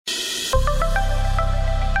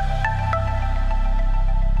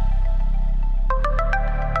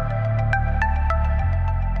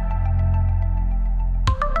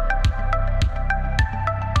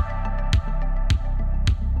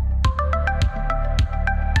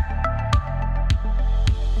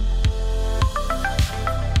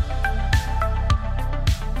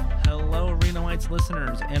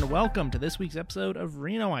listeners, and welcome to this week's episode of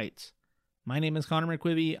Renoites. My name is Connor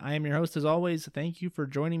McQuibby. I am your host as always. Thank you for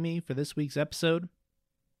joining me for this week's episode.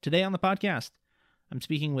 Today on the podcast, I'm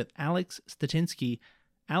speaking with Alex Statinsky.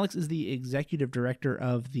 Alex is the executive director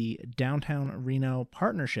of the Downtown Reno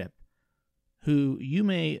Partnership, who you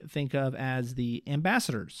may think of as the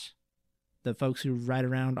ambassadors, the folks who ride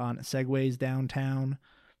around on Segways downtown.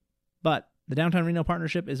 But the Downtown Reno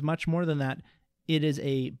Partnership is much more than that. It is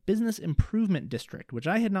a business improvement district, which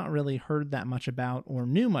I had not really heard that much about or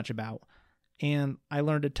knew much about. And I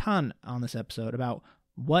learned a ton on this episode about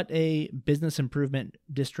what a business improvement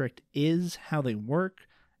district is, how they work,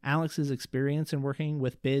 Alex's experience in working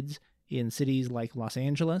with bids in cities like Los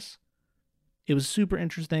Angeles. It was super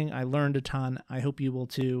interesting. I learned a ton. I hope you will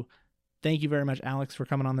too. Thank you very much, Alex, for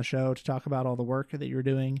coming on the show to talk about all the work that you're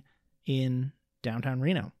doing in downtown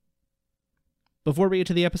Reno. Before we get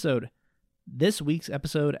to the episode, this week's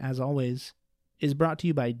episode, as always, is brought to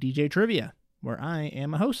you by DJ Trivia, where I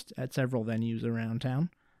am a host at several venues around town.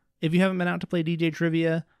 If you haven't been out to play DJ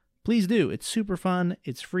Trivia, please do. It's super fun.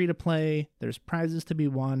 It's free to play. There's prizes to be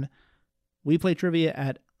won. We play trivia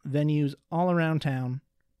at venues all around town,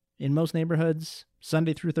 in most neighborhoods,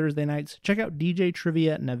 Sunday through Thursday nights. Check out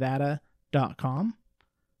djtrivianevada.com,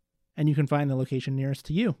 and you can find the location nearest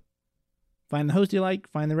to you. Find the host you like,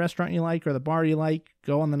 find the restaurant you like, or the bar you like.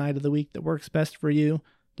 Go on the night of the week that works best for you.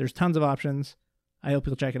 There's tons of options. I hope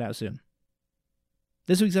you'll check it out soon.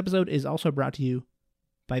 This week's episode is also brought to you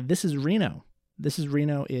by This Is Reno. This Is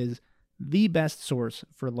Reno is the best source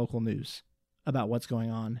for local news about what's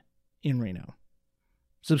going on in Reno.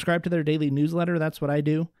 Subscribe to their daily newsletter. That's what I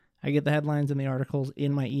do. I get the headlines and the articles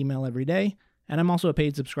in my email every day, and I'm also a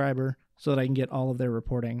paid subscriber so that I can get all of their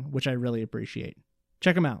reporting, which I really appreciate.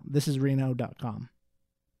 Check them out, thisisreno.com.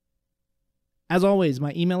 As always,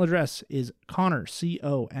 my email address is Connor,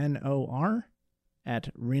 C-O-N-O-R,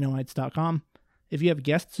 @renoites.com. If you have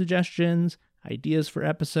guest suggestions, ideas for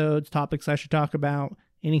episodes, topics I should talk about,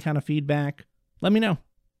 any kind of feedback, let me know.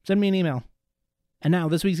 Send me an email. And now,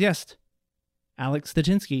 this week's guest, Alex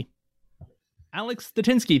Statinsky. Alex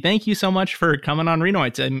Statinsky, thank you so much for coming on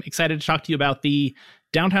Renoites. I'm excited to talk to you about the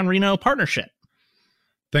Downtown Reno Partnership.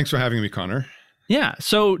 Thanks for having me, Connor. Yeah.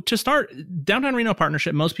 So to start, Downtown Reno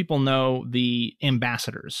Partnership, most people know the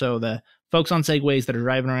ambassadors. So the folks on Segways that are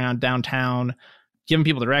driving around downtown, giving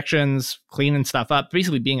people directions, cleaning stuff up,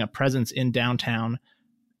 basically being a presence in downtown.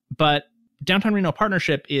 But Downtown Reno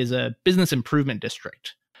Partnership is a business improvement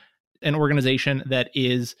district, an organization that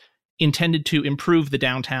is intended to improve the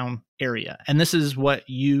downtown area. And this is what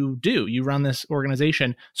you do. You run this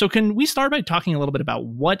organization. So can we start by talking a little bit about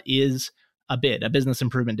what is a BID, a business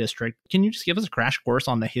improvement district? Can you just give us a crash course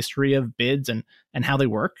on the history of BIDs and how they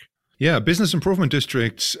work? Yeah, business improvement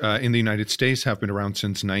districts in the United States have been around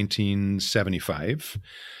since 1975.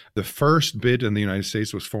 The first BID in the United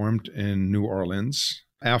States was formed in New Orleans.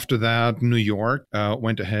 After that, New York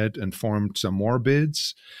went ahead and formed some more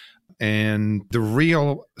BIDs. And the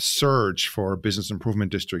real surge for business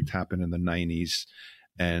improvement district happened in the 90s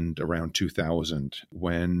and around 2000,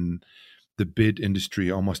 when the BID industry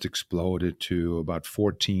almost exploded to about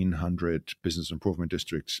 1,400 business improvement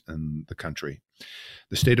districts in the country.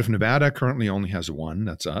 The state of Nevada currently only has one.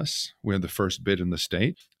 That's us. We're the first BID in the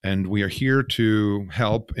state. And we are here to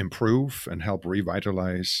help improve and help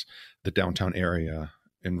revitalize the downtown area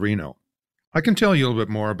in Reno. I can tell you a little bit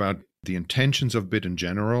more about the intentions of BID in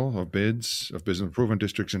general, of BIDs, of business improvement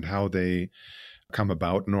districts, and how they come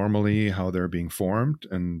about normally, how they're being formed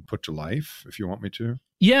and put to life, if you want me to.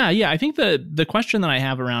 Yeah. I think the question that I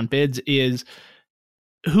have around BIDs is,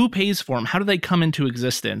 who pays for them? How do they come into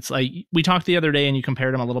existence? Like we talked the other day and you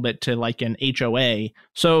compared them a little bit to like an HOA.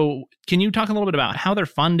 So can you talk a little bit about how they're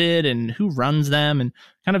funded and who runs them and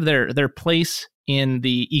kind of their place in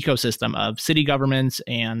the ecosystem of city governments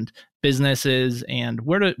and businesses, and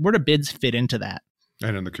where do BIDs fit into that?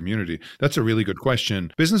 And in the community? That's a really good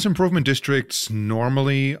question. Business improvement districts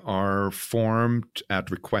normally are formed at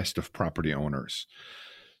request of property owners.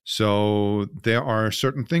 So there are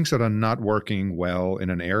certain things that are not working well in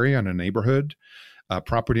an area, in a neighborhood.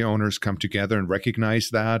 Property owners come together and recognize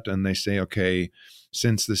that, and they say, okay,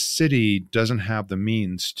 since the city doesn't have the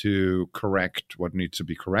means to correct what needs to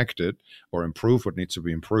be corrected or improve what needs to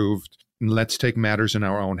be improved, let's take matters in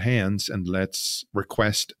our own hands and let's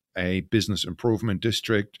request a business improvement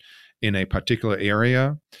district in a particular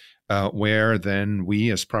area where then we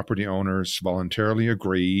as property owners voluntarily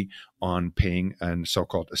agree on paying a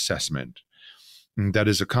so-called assessment. And that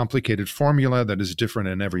is a complicated formula that is different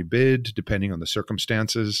in every BID depending on the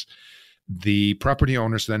circumstances. The property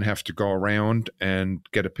owners then have to go around and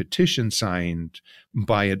get a petition signed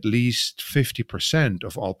by at least 50%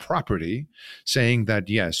 of all property saying that,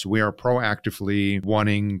 yes, we are proactively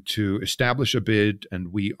wanting to establish a bid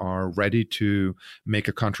and we are ready to make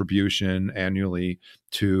a contribution annually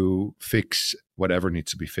to fix whatever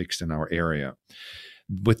needs to be fixed in our area.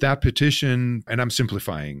 With that petition, and I'm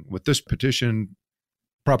simplifying, with this petition,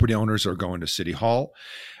 property owners are going to City Hall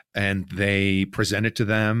and they present it to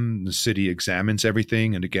them. The city examines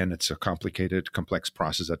everything. And again, it's a complicated, complex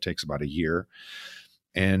process that takes about a year.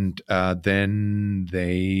 And then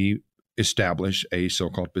they establish a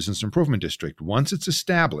so-called business improvement district. Once it's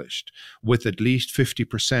established with at least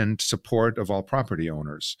 50% support of all property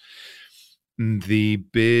owners, the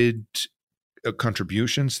bid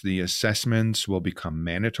contributions, the assessments will become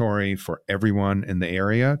mandatory for everyone in the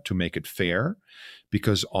area to make it fair,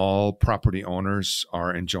 because all property owners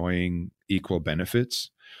are enjoying equal benefits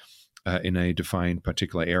in a defined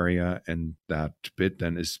particular area. And that bid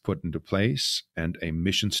then is put into place and a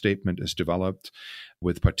mission statement is developed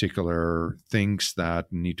with particular things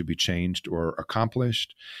that need to be changed or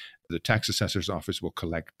accomplished. The tax assessor's office will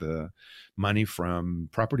collect the money from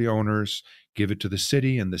property owners, give it to the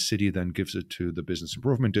city, and the city then gives it to the business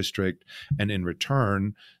improvement district. And in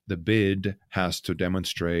return, the bid has to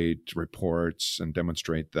demonstrate reports and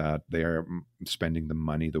demonstrate that they are spending the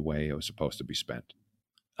money the way it was supposed to be spent.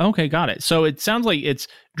 Okay, got it. So it sounds like it's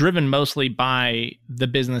driven mostly by the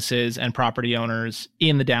businesses and property owners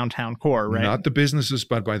in the downtown core, right? Not the businesses,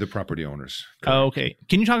 but by the property owners. Oh, okay.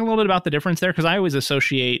 Can you talk a little bit about the difference there? Because I always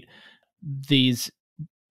associate these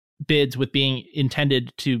bids with being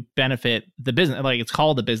intended to benefit the business, like it's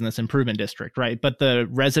called the business improvement district, right? But the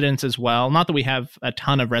residents as well. Not that we have a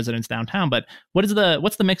ton of residents downtown, but what's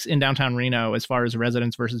the mix in downtown Reno as far as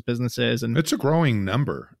residents versus businesses? And it's a growing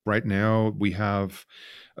number. Right now, we have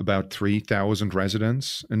about 3,000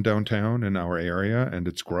 residents in downtown in our area, and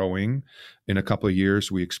it's growing. In a couple of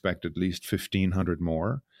years, we expect at least 1,500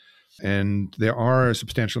 more. And there are a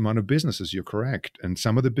substantial amount of businesses, you're correct. And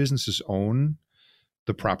some of the businesses own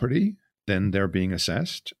the property, then they're being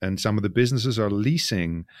assessed. And some of the businesses are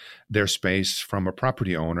leasing their space from a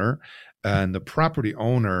property owner, and the property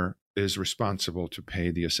owner is responsible to pay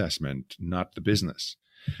the assessment, not the business.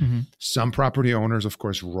 Mm-hmm. Some property owners, of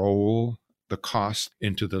course, roll the cost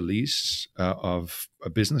into the lease of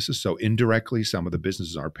businesses. So indirectly, some of the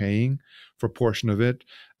businesses are paying for a portion of it,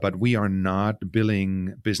 but we are not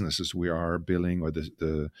billing businesses. We are billing, or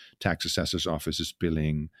the tax assessor's office is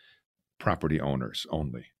billing property owners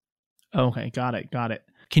only. Okay, got it.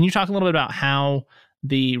 Can you talk a little bit about how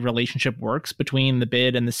the relationship works between the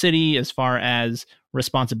bid and the city as far as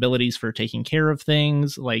responsibilities for taking care of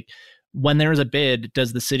things? Like when there is a bid,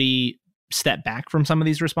 does the city step back from some of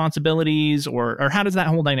these responsibilities, or how does that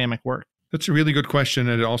whole dynamic work? That's a really good question.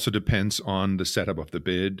 And it also depends on the setup of the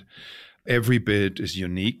bid. Every bid is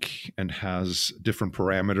unique and has different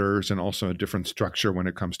parameters and also a different structure when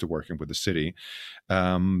it comes to working with the city.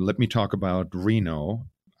 Let me talk about Reno.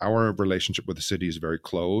 Our relationship with the city is very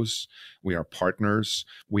close. We are partners.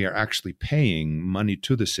 We are actually paying money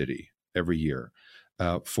to the city every year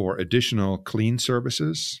for additional clean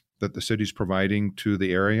services that the city is providing to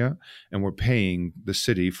the area. And we're paying the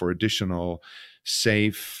city for additional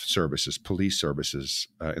safe services, police services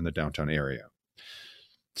in the downtown area.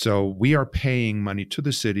 So we are paying money to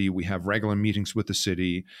the city. We have regular meetings with the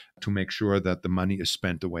city to make sure that the money is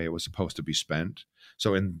spent the way it was supposed to be spent.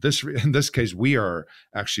 So in this case, we are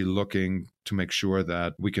actually looking to make sure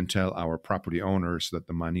that we can tell our property owners that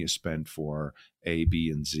the money is spent for A, B,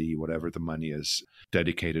 and Z, whatever the money is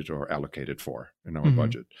dedicated or allocated for in our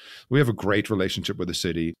budget. We have a great relationship with the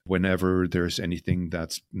city. Whenever there's anything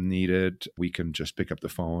that's needed, we can just pick up the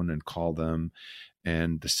phone and call them.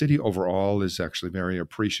 And the city overall is actually very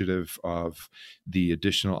appreciative of the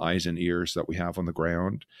additional eyes and ears that we have on the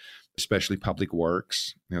ground, especially public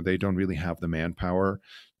works. They don't really have the manpower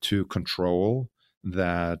to control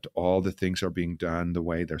that all the things are being done the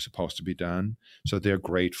way they're supposed to be done. So they're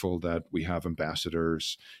grateful that we have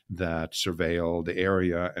ambassadors that surveil the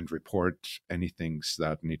area and report any things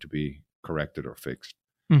that need to be corrected or fixed.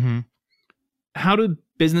 Mm-hmm. How do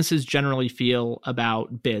businesses generally feel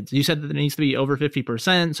about bids? You said that it needs to be over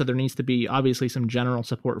 50%, so there needs to be obviously some general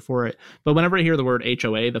support for it. But whenever I hear the word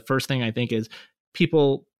HOA, the first thing I think is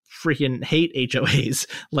people freaking hate HOAs.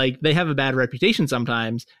 Like they have a bad reputation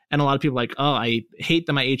sometimes. And a lot of people are like, oh, I hate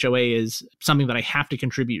that my HOA is something that I have to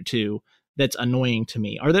contribute to that's annoying to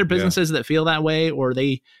me. Are there businesses that feel that way, or are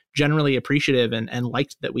they generally appreciative and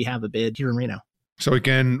like that we have a bid here in Reno? So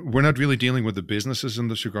again, we're not really dealing with the businesses in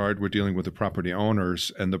this regard. We're dealing with the property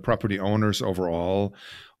owners, and the property owners overall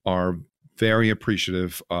are very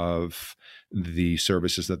appreciative of the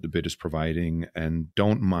services that the bid is providing and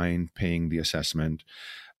don't mind paying the assessment.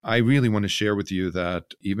 I really want to share with you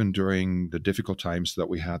that even during the difficult times that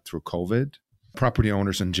we had through COVID, property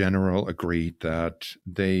owners in general agreed that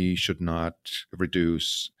they should not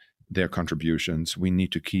reduce their contributions. We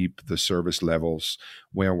need to keep the service levels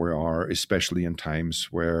where we are, especially in times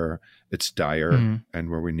where it's dire and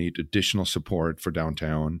where we need additional support for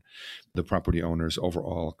downtown. The property owners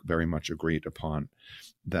overall very much agreed upon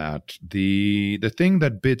that. The thing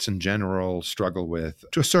that bids in general struggle with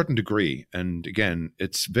to a certain degree, and again,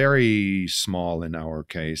 it's very small in our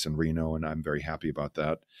case in Reno, and I'm very happy about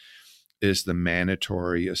that, is the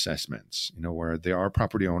mandatory assessments, where there are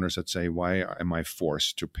property owners that say, why am I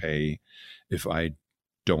forced to pay if I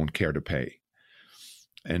don't care to pay?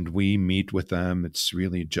 And we meet with them. It's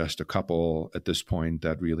really just a couple at this point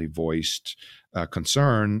that really voiced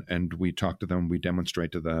concern. And we talk to them, we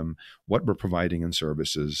demonstrate to them what we're providing in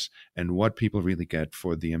services and what people really get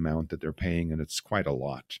for the amount that they're paying. And it's quite a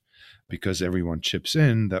lot. Because everyone chips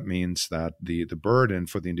in, that means that the burden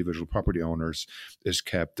for the individual property owners is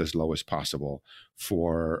kept as low as possible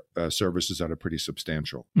for services that are pretty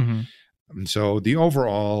substantial. And so the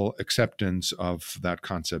overall acceptance of that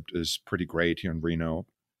concept is pretty great here in Reno.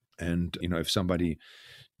 And, if somebody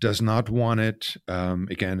does not want it,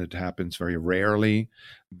 again, it happens very rarely,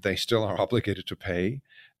 they still are obligated to pay.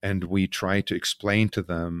 And we try to explain to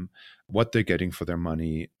them what they're getting for their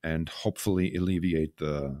money and hopefully alleviate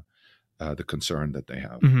the concern that they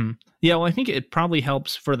have. Yeah, well, I think it probably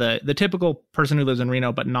helps for the typical person who lives in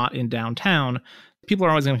Reno but not in downtown. People are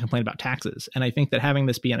always going to complain about taxes. And I think that having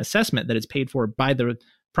this be an assessment that is paid for by the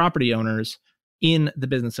property owners in the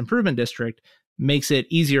business improvement district makes it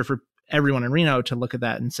easier for everyone in Reno to look at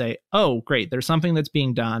that and say, oh, great, there's something that's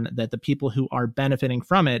being done that the people who are benefiting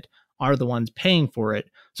from it are the ones paying for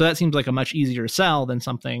it. So that seems like a much easier sell than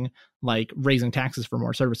something like raising taxes for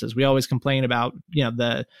more services. We always complain about,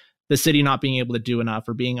 the city not being able to do enough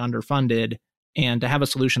or being underfunded, and to have a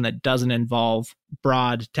solution that doesn't involve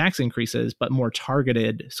broad tax increases, but more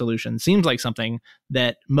targeted solutions seems like something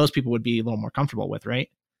that most people would be a little more comfortable with, right?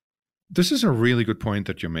 This is a really good point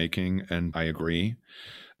that you're making, and I agree.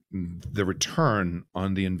 The return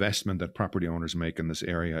on the investment that property owners make in this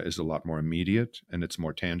area is a lot more immediate and it's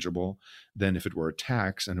more tangible than if it were a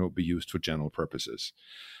tax and it would be used for general purposes.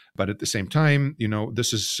 But at the same time,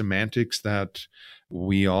 this is semantics that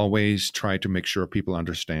we always try to make sure people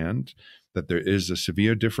understand, that there is a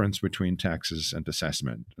severe difference between taxes and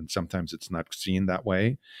assessment. And sometimes it's not seen that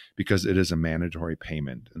way because it is a mandatory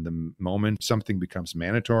payment. And the moment something becomes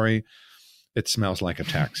mandatory, it smells like a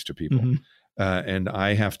tax to people. And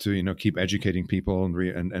I have to, keep educating people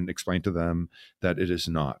and explain to them that it is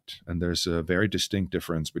not. And there's a very distinct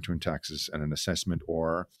difference between taxes and an assessment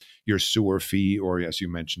or your sewer fee, or as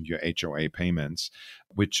you mentioned, your HOA payments,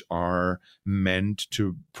 which are meant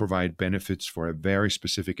to provide benefits for a very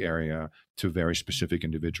specific area to very specific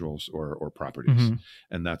individuals or properties.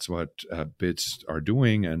 And that's what bids are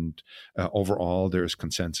doing. And overall, there's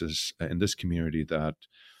consensus in this community that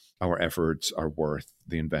our efforts are worth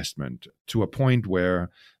the investment, to a point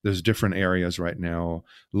where there's different areas right now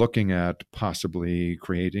looking at possibly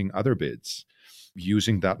creating other bids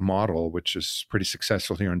using that model, which is pretty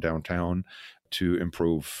successful here in downtown, to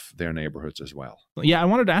improve their neighborhoods as well. Yeah, I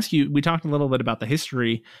wanted to ask you, we talked a little bit about the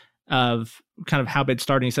history of kind of how bids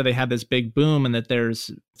started. You said they had this big boom and that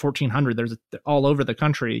there's 1,400, there's all over the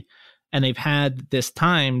country. And they've had this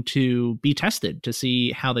time to be tested, to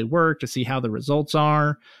see how they work, to see how the results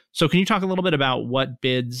are. So can you talk a little bit about what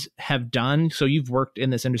bids have done? So you've worked in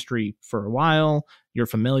this industry for a while. You're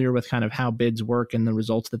familiar with kind of how bids work and the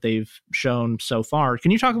results that they've shown so far.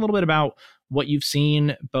 Can you talk a little bit about what you've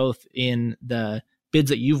seen both in the bids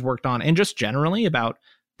that you've worked on and just generally about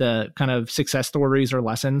the kind of success stories or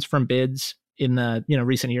lessons from bids in the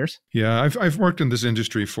recent years? Yeah, I've worked in this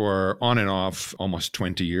industry for on and off almost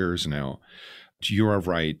 20 years now. You are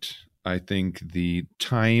right. I think the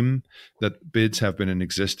time that bids have been in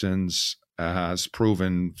existence has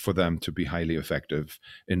proven for them to be highly effective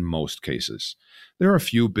in most cases. There are a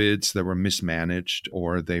few bids that were mismanaged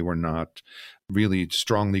or they were not really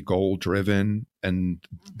strongly goal-driven, and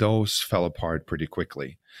those fell apart pretty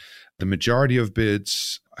quickly. The majority of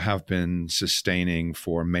bids have been sustaining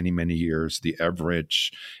for many, many years. The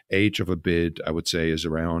average age of a bid, I would say, is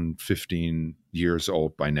around 15 years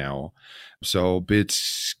old by now. So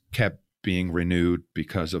bids kept being renewed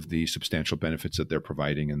because of the substantial benefits that they're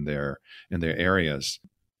providing in their areas.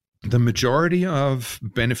 The majority of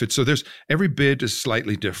benefits, so every bid is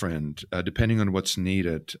slightly different depending on what's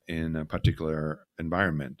needed in a particular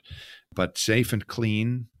environment. But safe and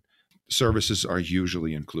clean services are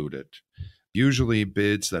usually included. Usually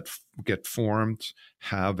bids that get formed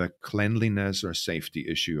have a cleanliness or safety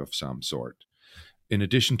issue of some sort. In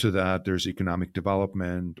addition to that, there's economic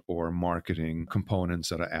development or marketing components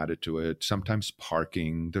that are added to it, sometimes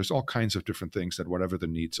parking. There's all kinds of different things that whatever the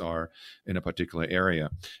needs are in a particular area.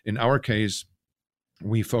 In our case,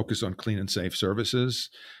 we focus on clean and safe services,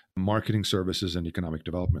 marketing services, and economic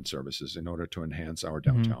development services in order to enhance our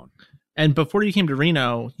downtown. And before you came to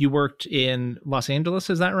Reno, you worked in Los Angeles,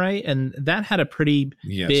 is that right? And that had a pretty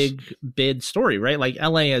big bid story, right? Like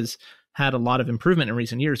LA has had a lot of improvement in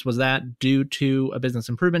recent years. Was that due to a business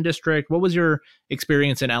improvement district? What was your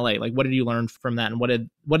experience in LA? Like, what did you learn from that? And what did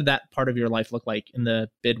that part of your life look like in the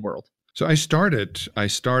bid world? So I started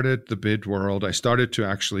the bid world. I started to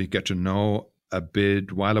actually get to know a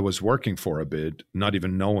bid while I was working for a bid, not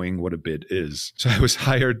even knowing what a bid is. So I was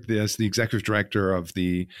hired as the executive director of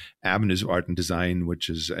the Avenues of Art and Design, which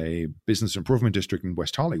is a business improvement district in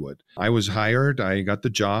West Hollywood. I was hired. I got the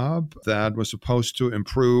job that was supposed to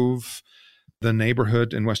improve the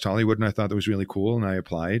neighborhood in West Hollywood, and I thought that was really cool, and I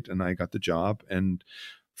applied, and I got the job. And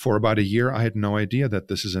for about a year, I had no idea that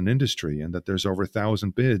this is an industry and that there's over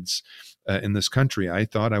 1,000 bids in this country. I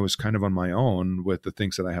thought I was kind of on my own with the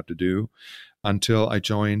things that I had to do until I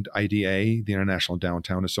joined IDA, the International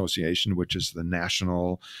Downtown Association, which is the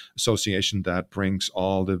national association that brings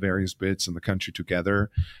all the various bids in the country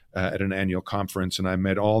together at an annual conference. And I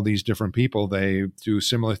met all these different people. They do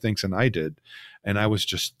similar things than I did. And I was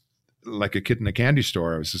just like a kid in a candy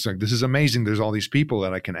store. I was just like, this is amazing. There's all these people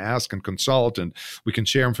that I can ask and consult, and we can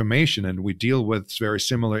share information, and we deal with very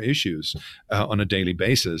similar issues on a daily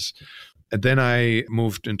basis. And then I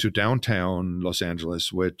moved into downtown Los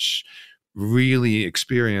Angeles, which really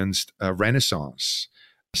experienced a renaissance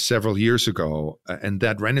several years ago. And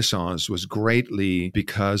that renaissance was greatly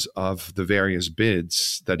because of the various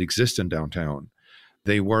bids that exist in downtown.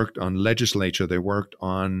 They worked on legislature. They worked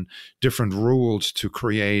on different rules to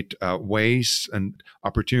create ways and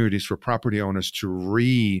opportunities for property owners to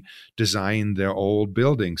redesign their old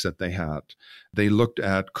buildings that they had. They looked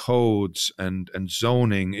at codes and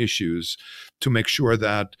zoning issues to make sure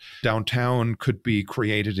that downtown could be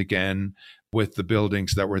created again with the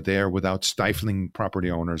buildings that were there without stifling property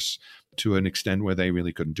owners to an extent where they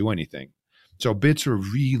really couldn't do anything. So bids were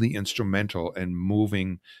really instrumental in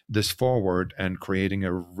moving this forward and creating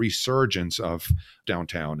a resurgence of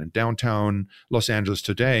downtown. And downtown Los Angeles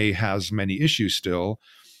today has many issues still,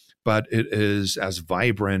 but it is as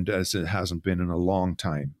vibrant as it hasn't been in a long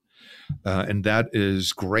time. And that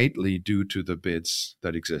is greatly due to the bids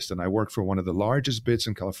that exist. And I work for one of the largest bids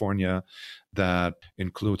in California that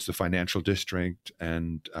includes the Financial District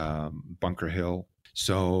and Bunker Hill.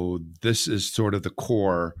 So this is sort of the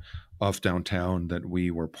core of downtown that we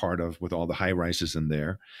were part of with all the high rises in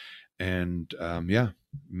there. And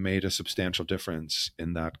made a substantial difference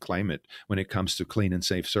in that climate when it comes to clean and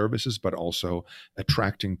safe services, but also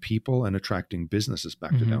attracting people and attracting businesses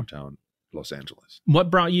back to downtown Los Angeles. What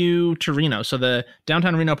brought you to Reno? So the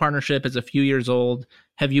Downtown Reno Partnership is a few years old.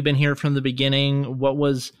 Have you been here from the beginning? What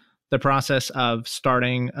was the process of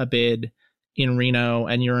starting a bid in Reno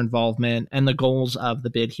and your involvement and the goals of the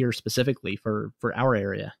bid here specifically for our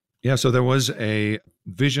area? Yeah, so there was a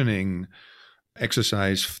visioning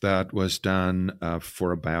exercise that was done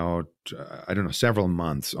for about, several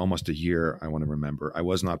months, almost a year, I want to remember. I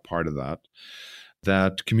was not part of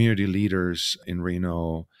that community leaders in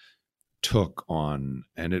Reno took on.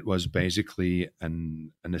 And it was basically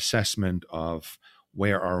an assessment of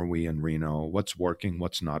where are we in Reno, what's working,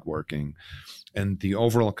 what's not working. And the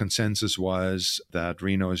overall consensus was that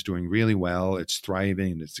Reno is doing really well, it's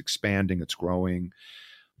thriving, it's expanding, it's growing.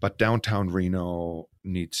 But downtown Reno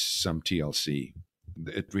needs some TLC.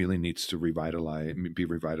 It really needs to be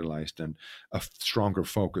revitalized and a stronger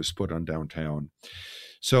focus put on downtown.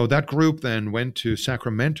 So that group then went to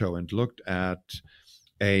Sacramento and looked at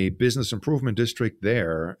a business improvement district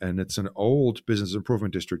there. And it's an old business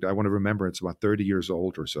improvement district. I want to remember it's about 30 years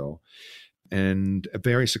old or so, and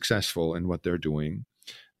very successful in what they're doing.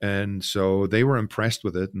 And so they were impressed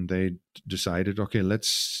with it, and they decided, okay,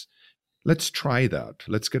 let's try that.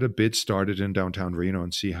 Let's get a bid started in downtown Reno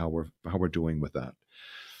and see how we're doing with that.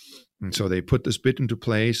 And so they put this bid into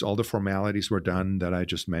place. All the formalities were done that I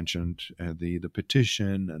just mentioned, the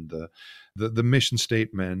petition and the mission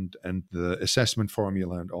statement and the assessment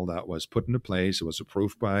formula and all that was put into place. It was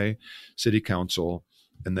approved by city council,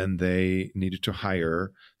 and then they needed to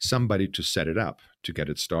hire somebody to set it up, to get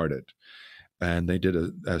it started. And they did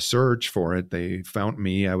a search for it. They found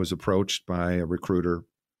me. I was approached by a recruiter.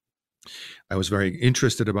 I was very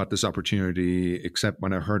interested about this opportunity, except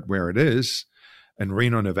when I heard where it is. And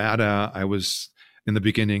Reno, Nevada, I was in the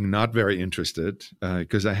beginning not very interested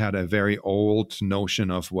because I had a very old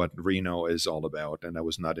notion of what Reno is all about, and I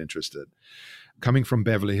was not interested. Coming from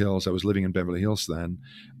Beverly Hills, I was living in Beverly Hills then,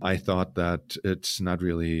 I thought that it's not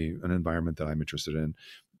really an environment that I'm interested in.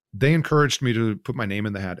 They encouraged me to put my name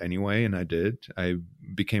in the hat anyway, and I did. I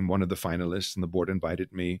became one of the finalists, and the board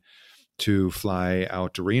invited me to fly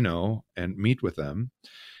out to Reno and meet with them.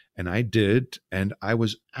 And I did, and I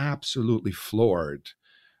was absolutely floored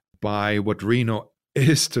by what Reno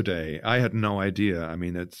is today. I had no idea. I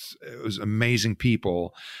mean, it was amazing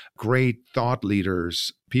people, great thought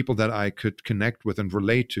leaders, people that I could connect with and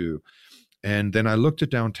relate to. And then I looked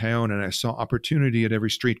at downtown and I saw opportunity at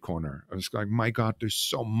every street corner. I was like, my God, there's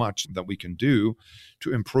so much that we can do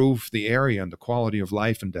to improve the area and the quality of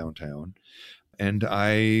life in downtown. And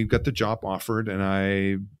I got the job offered, and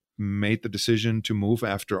I made the decision to move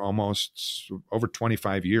after almost over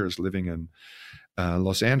 25 years living in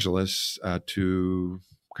Los Angeles to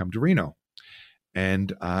come to Reno.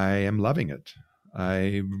 And I am loving it.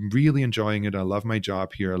 I'm really enjoying it. I love my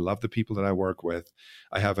job here. I love the people that I work with.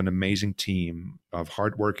 I have an amazing team of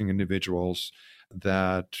hardworking individuals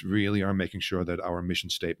that really are making sure that our mission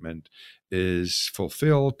statement is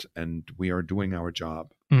fulfilled and we are doing our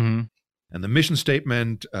job. Mm-hmm. And the mission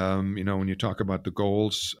statement, when you talk about the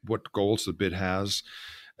goals, what goals the BID has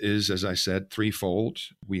is, as I said, threefold.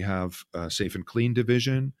 We have a safe and clean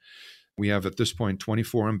division. We have at this point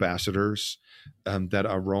 24 ambassadors that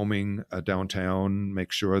are roaming downtown,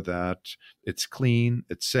 make sure that it's clean,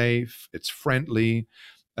 it's safe, it's friendly.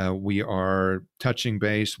 We are touching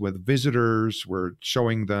base with visitors. We're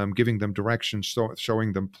showing them, giving them directions,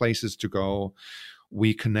 showing them places to go.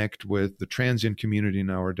 We connect with the transient community in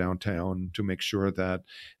our downtown to make sure that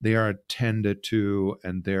they are attended to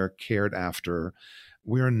and they're cared after.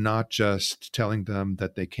 We're not just telling them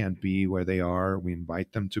that they can't be where they are. We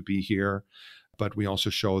invite them to be here, but we also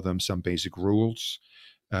show them some basic rules.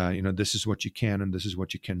 This is what you can and this is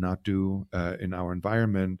what you cannot do in our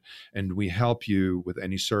environment. And we help you with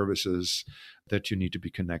any services that you need to be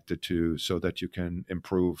connected to so that you can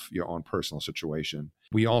improve your own personal situation.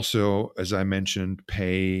 We also, as I mentioned,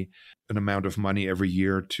 pay an amount of money every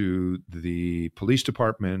year to the police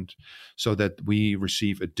department so that we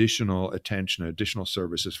receive additional attention, additional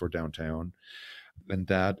services for downtown. And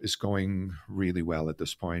that is going really well at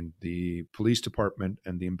this point. The police department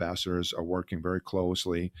and the ambassadors are working very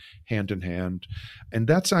closely, hand in hand. And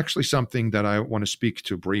that's actually something that I want to speak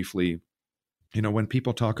to briefly. When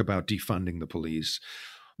people talk about defunding the police,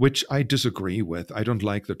 which I disagree with, I don't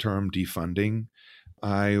like the term defunding.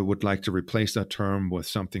 I would like to replace that term with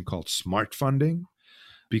something called smart funding,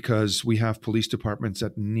 because we have police departments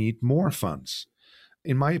that need more funds.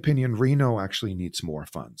 In my opinion, Reno actually needs more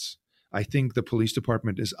funds. I think the police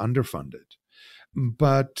department is underfunded.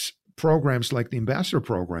 But programs like the Ambassador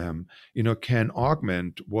Program, can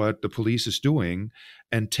augment what the police is doing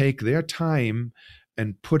and take their time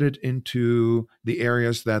and put it into the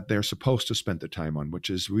areas that they're supposed to spend the time on, which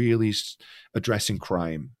is really addressing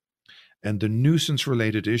crime. And the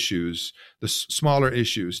nuisance-related issues, the smaller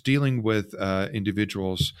issues, dealing with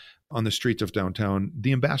individuals on the streets of downtown,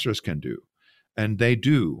 the ambassadors can do. And they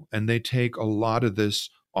do. And they take a lot of this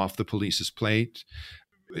off the police's plate.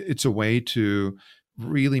 It's a way to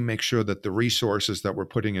really make sure that the resources that we're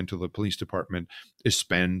putting into the police department is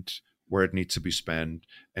spent where it needs to be spent,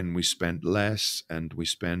 and we spend less and we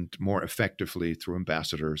spend more effectively through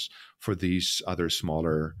ambassadors for these other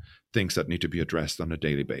smaller things that need to be addressed on a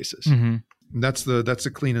daily basis. Mm-hmm. That's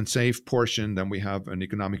the clean and safe portion. Then we have an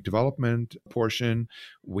economic development portion.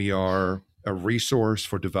 We are a resource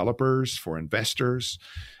for developers, for investors.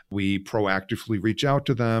 We proactively reach out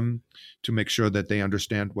to them to make sure that they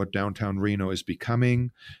understand what downtown Reno is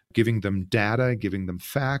becoming, giving them data, giving them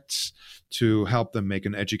facts to help them make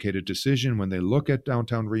an educated decision when they look at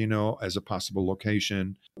downtown Reno as a possible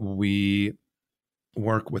location. We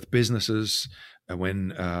work with businesses.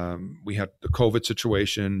 When we had the COVID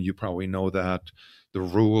situation, you probably know that the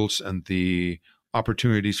rules and the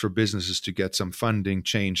opportunities for businesses to get some funding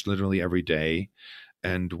changed literally every day.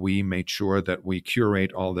 And we made sure that we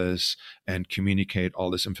curate all this and communicate all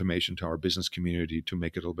this information to our business community to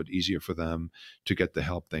make it a little bit easier for them to get the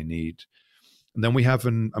help they need. And then we have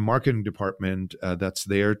a marketing department that's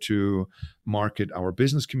there to market our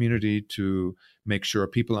business community, to make sure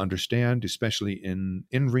people understand, especially in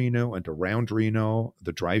Reno and around Reno,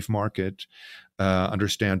 the drive market,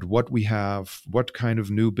 understand what we have, what kind of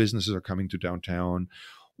new businesses are coming to downtown,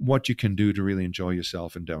 what you can do to really enjoy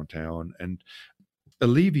yourself in downtown. And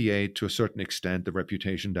alleviate to a certain extent the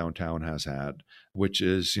reputation downtown has had, which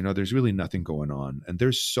is, there's really nothing going on. And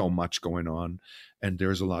there's so much going on. And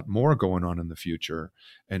there's a lot more going on in the future.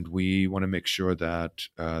 And we want to make sure that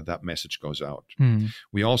that message goes out.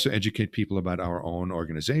 We also educate people about our own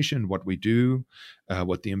organization, what we do,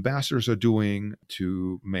 what the ambassadors are doing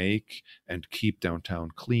to make and keep downtown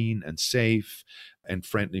clean and safe and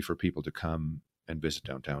friendly for people to come and visit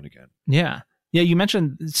downtown again. Yeah. Yeah, you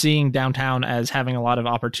mentioned seeing downtown as having a lot of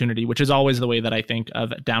opportunity, which is always the way that I think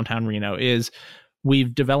of downtown Reno. Is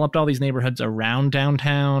we've developed all these neighborhoods around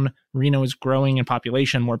downtown. Reno is growing in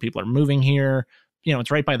population. More people are moving here.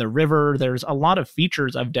 It's right by the river. There's a lot of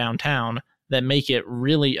features of downtown that make it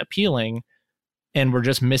really appealing, and we're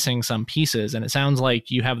just missing some pieces. And it sounds like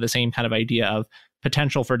you have the same kind of idea of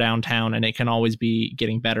potential for downtown, and it can always be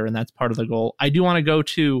getting better, and that's part of the goal. I do want to go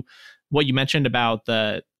to what you mentioned about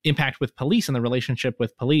the impact with police and the relationship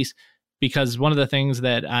with police, because one of the things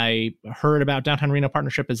that I heard about Downtown Reno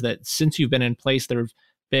Partnership is that since you've been in place, there have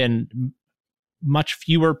been much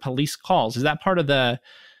fewer police calls. Is that part of the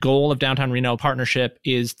goal of Downtown Reno Partnership,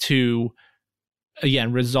 is to,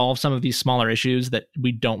 again, resolve some of these smaller issues that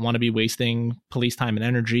we don't want to be wasting police time and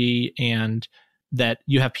energy, and that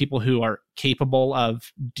you have people who are capable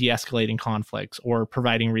of de-escalating conflicts or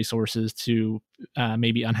providing resources to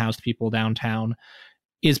maybe unhoused people downtown?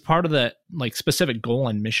 Is part of the specific goal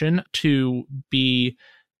and mission to be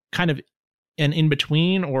kind of an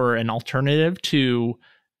in-between or an alternative to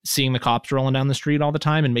seeing the cops rolling down the street all the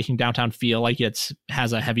time and making downtown feel like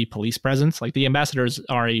has a heavy police presence? Like, the ambassadors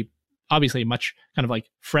are obviously much kind of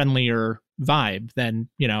friendlier vibe than,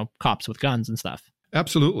 cops with guns and stuff.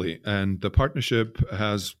 Absolutely. And the partnership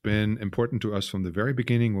has been important to us from the very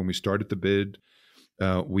beginning. When we started the bid,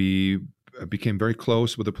 we became very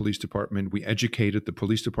close with the police department. We educated the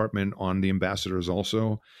police department on the ambassadors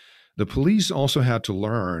also. The police also had to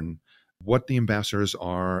learn what the ambassadors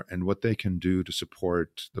are and what they can do to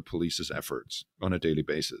support the police's efforts on a daily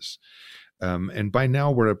basis. And by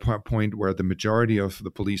now, we're at a point where the majority of the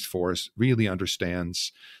police force really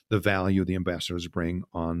understands the value the ambassadors bring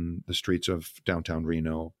on the streets of downtown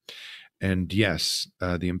Reno. And yes,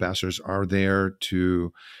 the ambassadors are there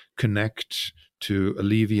to connect, to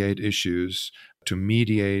alleviate issues, to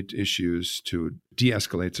mediate issues, to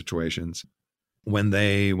de-escalate situations when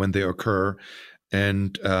they occur.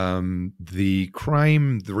 And the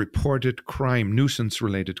reported crime,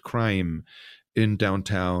 nuisance-related crime in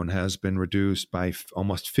downtown has been reduced by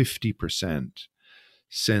almost 50%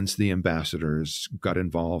 since the ambassadors got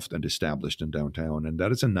involved and established in downtown. And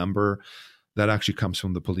that is a number that actually comes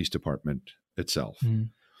from the police department itself.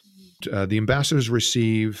 The ambassadors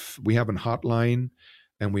we have a hotline,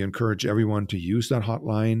 and we encourage everyone to use that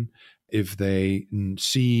hotline if they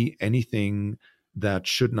see anything that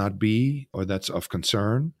should not be or that's of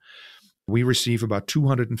concern. We receive about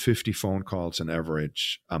 250 phone calls on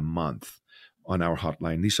average a month on our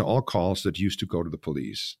hotline. These are all calls that used to go to the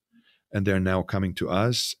police, and they're now coming to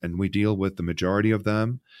us, and we deal with the majority of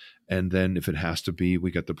them. And then if it has to be,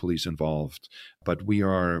 we get the police involved. But we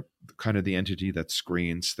are kind of the entity that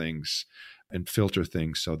screens things and filter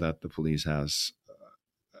things so that the police has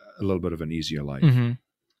a little bit of an easier life. Mm-hmm.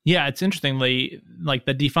 Yeah, it's interesting. The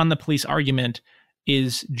defund the police argument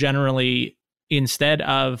is generally, instead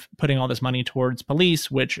of putting all this money towards police,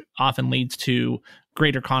 which often leads to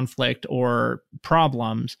greater conflict or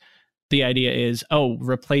problems, the idea is,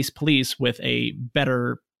 replace police with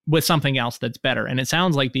something else that's better. And it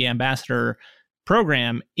sounds like the ambassador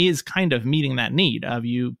program is kind of meeting that need of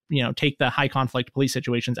take the high conflict police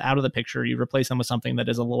situations out of the picture, you replace them with something that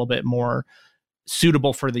is a little bit more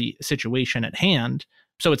suitable for the situation at hand.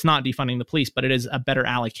 So it's not defunding the police, but it is a better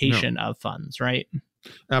allocation of funds, right?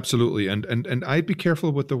 Absolutely. And I'd be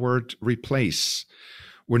careful with the word replace.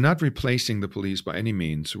 We're not replacing the police by any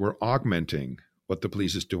means. We're augmenting what the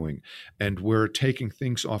police is doing. And we're taking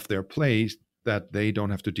things off their plate that they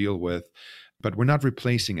don't have to deal with. But we're not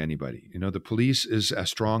replacing anybody. The police is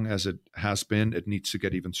as strong as it has been. It needs to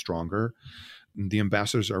get even stronger. The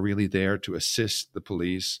ambassadors are really there to assist the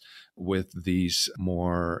police with these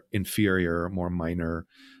more inferior, more minor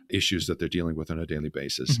issues that they're dealing with on a daily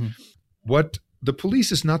basis. Mm-hmm. What the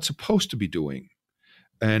police is not supposed to be doing,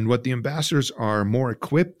 and what the ambassadors are more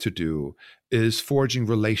equipped to do, is forging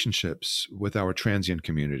relationships with our transient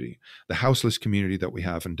community. The houseless community that we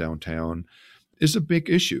have in downtown is a big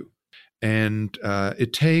issue. And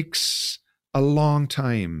it takes a long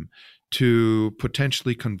time to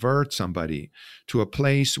potentially convert somebody to a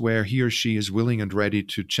place where he or she is willing and ready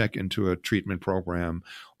to check into a treatment program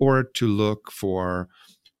or to look for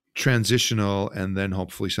transitional and then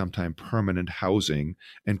hopefully sometime permanent housing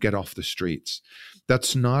and get off the streets.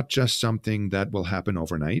 That's not just something that will happen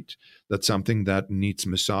overnight. That's something that needs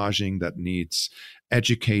massaging, that needs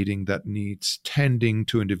educating, that needs tending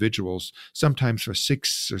to individuals, sometimes for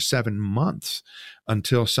 6 or 7 months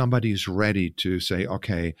until somebody is ready to say,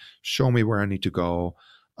 okay, show me where I need to go.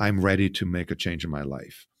 I'm ready to make a change in my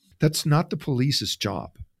life. That's not the police's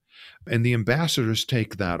job. And the ambassadors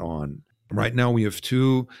take that on. Right now, we have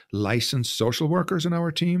 2 licensed social workers in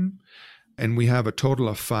our team, and we have a total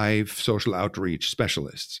of 5 social outreach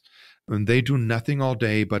specialists. And they do nothing all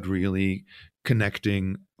day but really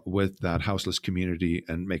connecting with that houseless community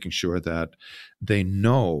and making sure that they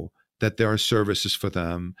know that there are services for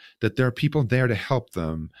them, that there are people there to help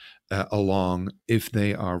them along if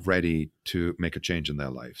they are ready to make a change in their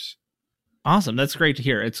lives. Awesome. That's great to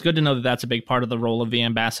hear. It's good to know that that's a big part of the role of the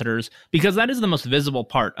ambassadors, because that is the most visible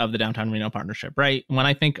part of the Downtown Reno Partnership, right? When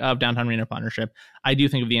I think of Downtown Reno Partnership, I do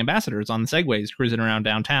think of the ambassadors on the Segways cruising around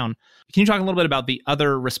downtown. Can you talk a little bit about the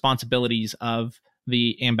other responsibilities of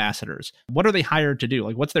the ambassadors? What are they hired to do?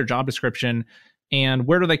 Like, what's their job description and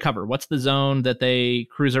where do they cover? What's the zone that they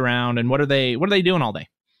cruise around and what are they doing all day?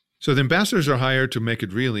 So the ambassadors are hired to make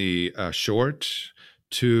it really short,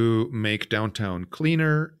 to make downtown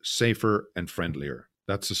cleaner, safer, and friendlier.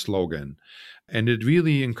 That's the slogan. And it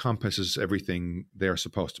really encompasses everything they're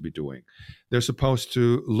supposed to be doing. They're supposed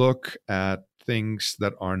to look at things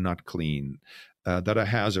that are not clean, that are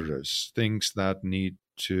hazardous, things that need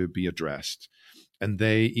to be addressed. And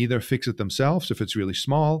they either fix it themselves if it's really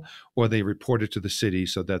small, or they report it to the city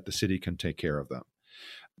so that the city can take care of them.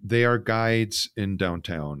 They are guides in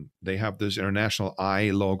downtown. They have this International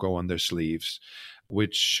Eye logo on their sleeves,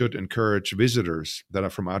 which should encourage visitors that are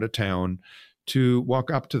from out of town to walk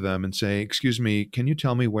up to them and say, excuse me, can you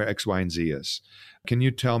tell me where X, Y, and Z is? Can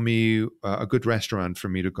you tell me a good restaurant for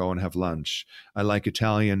me to go and have lunch? I like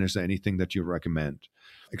Italian. Is there anything that you recommend?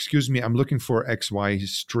 Excuse me, I'm looking for XY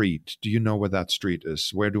street. Do you know where that street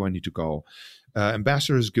is? Where do I need to go?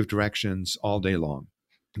 Ambassadors give directions all day long.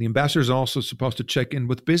 The ambassadors are also supposed to check in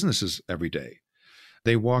with businesses every day.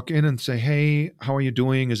 They walk in and say, hey, how are you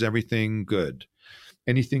doing? Is everything good?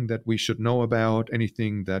 Anything that we should know about,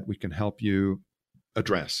 anything that we can help you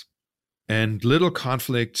address. And little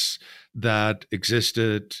conflicts that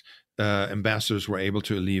existed, ambassadors were able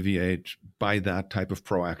to alleviate by that type of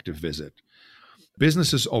proactive visit.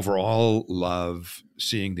 Businesses overall love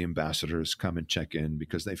seeing the ambassadors come and check in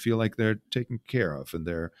because they feel like they're taken care of and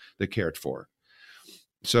they're cared for.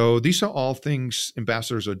 So these are all things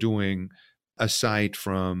ambassadors are doing aside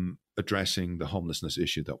from addressing the homelessness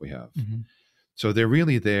issue that we have. Mm-hmm. So they're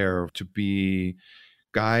really there to be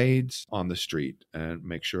guides on the street and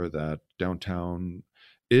make sure that downtown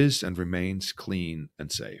is and remains clean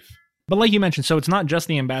and safe. But like you mentioned, so it's not just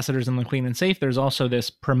the ambassadors and the clean and safe. There's also this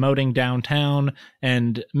promoting downtown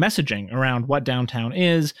and messaging around what downtown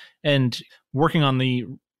is and working on the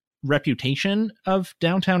reputation of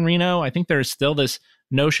downtown Reno. I think there's still this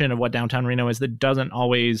notion of what downtown Reno is that doesn't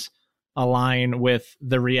always align with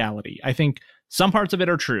the reality. I think some parts of it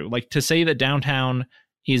are true. Like to say that downtown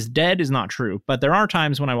is dead is not true. But there are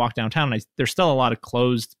times when I walk downtown, there's still a lot of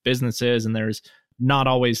closed businesses and there's not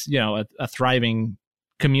always, a thriving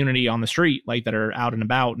community on the street, like that are out and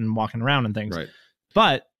about and walking around and things. Right.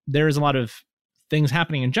 But there is a lot of things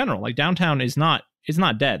happening in general. Like downtown is not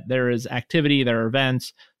dead. There is activity, there are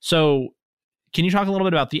events. So can you talk a little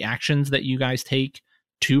bit about the actions that you guys take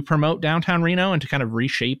to promote downtown Reno and to kind of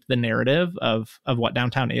reshape the narrative of what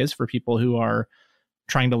downtown is for people who are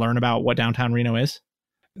trying to learn about what downtown Reno is?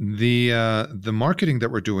 The marketing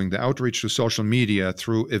that we're doing, the outreach to social media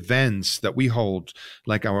through events that we hold,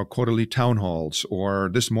 like our quarterly town halls, or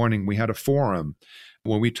this morning we had a forum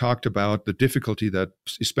where we talked about the difficulty that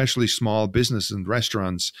especially small business and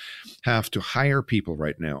restaurants have to hire people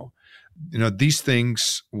right now. These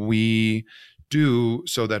things we do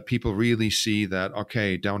so that people really see that,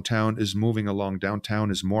 okay, downtown is moving along, downtown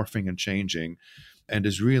is morphing and changing, and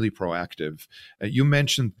is really proactive. You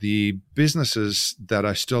mentioned the businesses that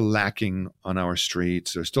are still lacking on our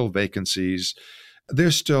streets. There's still vacancies.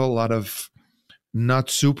 There's still a lot of not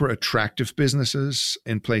super attractive businesses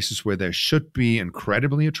in places where there should be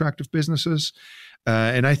incredibly attractive businesses.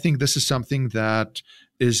 And I think this is something that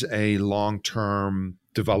is a long-term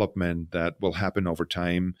development that will happen over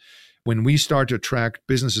time. When we start to attract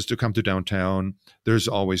businesses to come to downtown, there's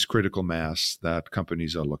always critical mass that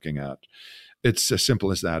companies are looking at. It's as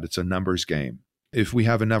simple as that. It's a numbers game. If we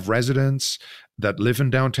have enough residents that live in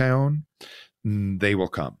downtown, they will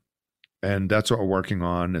come. And that's what we're working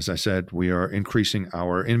on. As I said, we are increasing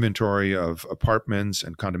our inventory of apartments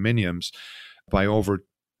and condominiums by over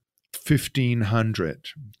 1,500,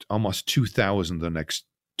 almost 2,000 the next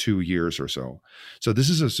 2 years or so. So this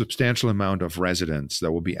is a substantial amount of residents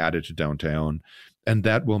that will be added to downtown, and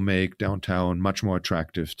that will make downtown much more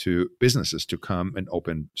attractive to businesses to come and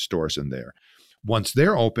open stores in there. Once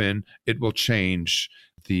they're open, it will change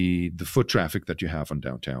the foot traffic that you have on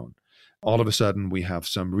downtown. All of a sudden, we have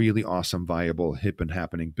some really awesome, viable, hip and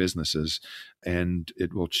happening businesses, and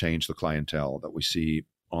it will change the clientele that we see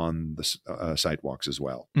on the sidewalks as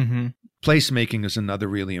well. Mm-hmm. Placemaking is another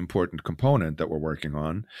really important component that we're working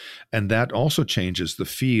on. And that also changes the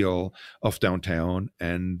feel of downtown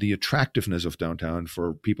and the attractiveness of downtown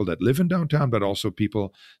for people that live in downtown, but also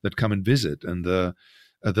people that come and visit. And the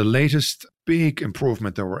latest big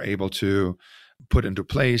improvement that we're able to put into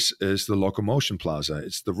place is the Locomotion Plaza.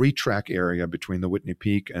 It's the retrack area between the Whitney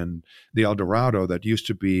Peak and the El Dorado that used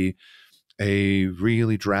to be a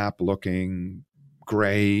really drab-looking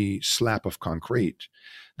gray slab of concrete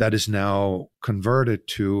that is now converted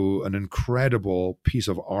to an incredible piece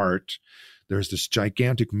of art. There's this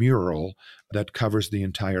gigantic mural that covers the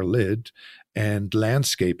entire lid, and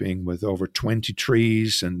landscaping with over 20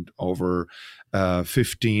 trees and over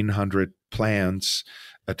 1,500 plants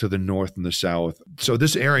to the north and the south. So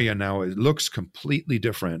this area now, it looks completely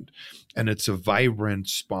different, and it's a vibrant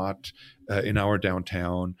spot in our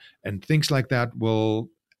downtown, and things like that will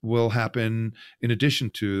happen in addition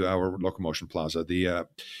to our Locomotion Plaza. The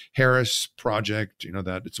Harris project,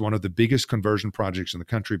 that it's one of the biggest conversion projects in the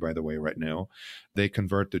country, by the way, right now. They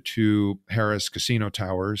convert the two Harris casino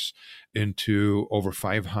towers into over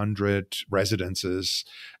 500 residences,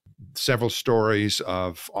 several stories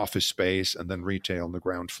of office space, and then retail on the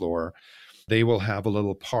ground floor. They will have a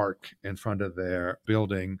little park in front of their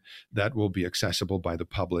building that will be accessible by the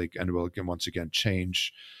public, and will once again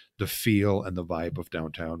change the feel and the vibe of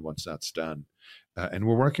downtown once that's done. And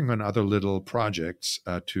we're working on other little projects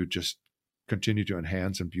to just continue to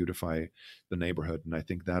enhance and beautify the neighborhood. And I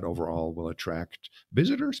think that overall will attract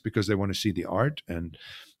visitors because they want to see the art and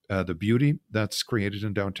the beauty that's created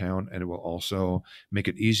in downtown. And it will also make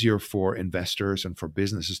it easier for investors and for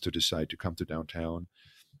businesses to decide to come to downtown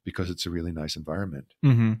because it's a really nice environment.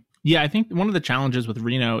 Mm-hmm. Yeah, I think one of the challenges with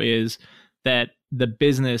Reno is that the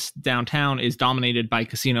business downtown is dominated by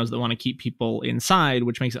casinos that want to keep people inside,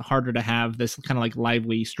 which makes it harder to have this kind of like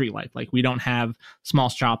lively street life. Like we don't have small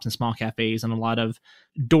shops and small cafes and a lot of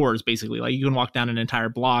doors, basically. Like you can walk down an entire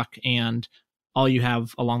block and all you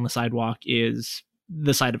have along the sidewalk is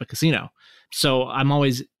the side of a casino. So I'm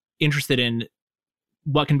always interested in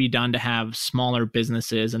what can be done to have smaller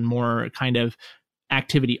businesses and more kind of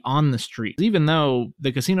activity on the street. Even though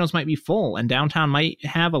the casinos might be full and downtown might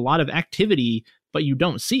have a lot of activity, but you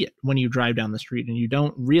don't see it when you drive down the street and you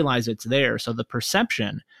don't realize it's there. So the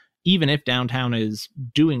perception, even if downtown is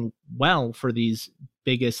doing well for these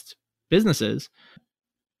biggest businesses,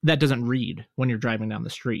 that doesn't read when you're driving down the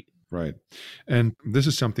street. Right. And this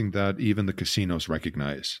is something that even the casinos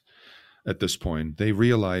recognize at this point. They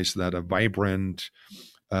realize that a vibrant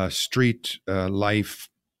street life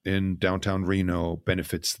in downtown Reno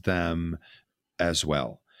benefits them as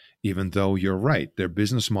well. Even though you're right, their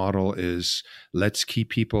business model is let's keep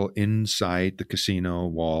people inside the casino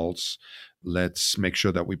walls. Let's make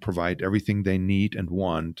sure that we provide everything they need and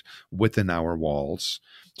want within our walls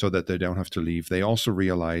so that they don't have to leave. They also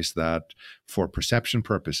realize that for perception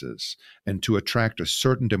purposes and to attract a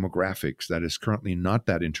certain demographics that is currently not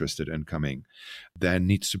that interested in coming, there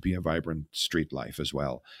needs to be a vibrant street life as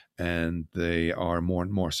well. And they are more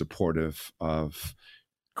and more supportive of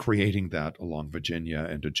creating that along Virginia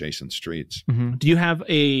and adjacent streets. Mm-hmm. Do you have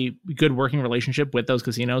a good working relationship with those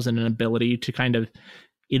casinos and an ability to kind of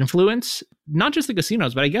influence not just the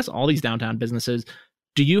casinos, but I guess all these downtown businesses?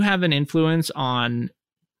 Do you have an influence on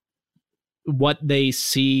what they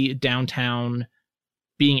see downtown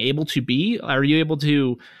being able to be? Are you able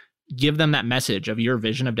to give them that message of your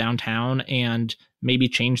vision of downtown and maybe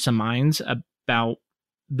change some minds about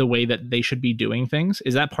the way that they should be doing things?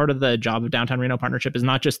 Is that part of the job of Downtown Reno Partnership, is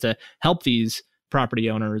not just to help these property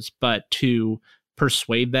owners, but to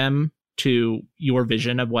persuade them to your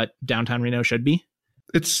vision of what downtown Reno should be?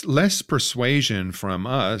 It's less persuasion from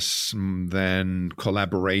us than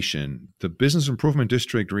collaboration. The Business Improvement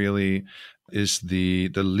District really is the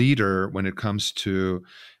leader when it comes to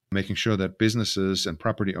making sure that businesses and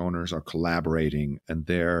property owners are collaborating and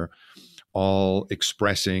they're all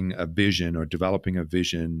expressing a vision or developing a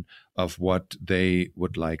vision of what they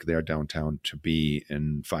would like their downtown to be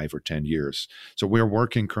in 5 or 10 years. So we're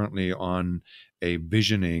working currently on a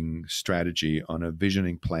visioning strategy, on a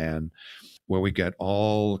visioning plan where we get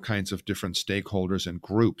all kinds of different stakeholders and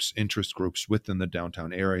groups, interest groups within the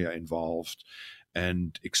downtown area involved,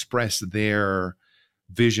 and express their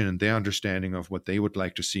vision and their understanding of what they would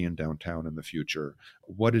like to see in downtown in the future,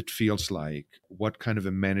 what it feels like, what kind of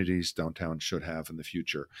amenities downtown should have in the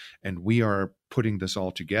future. And we are putting this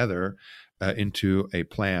all together into a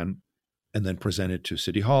plan and then present it to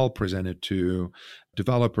City Hall, present it to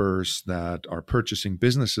developers that are purchasing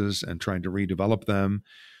businesses and trying to redevelop them.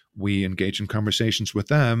 We engage in conversations with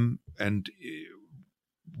them, and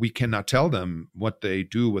we cannot tell them what they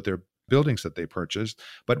do with their buildings that they purchased,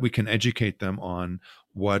 but we can educate them on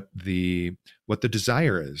what the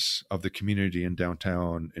desire is of the community in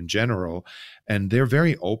downtown in general. And they're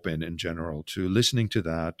very open in general to listening to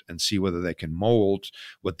that and see whether they can mold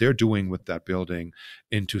what they're doing with that building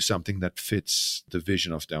into something that fits the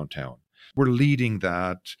vision of downtown. We're leading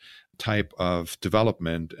that type of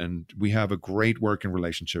development, and we have a great working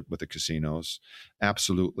relationship with the casinos,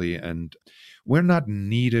 absolutely. And we're not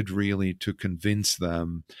needed really to convince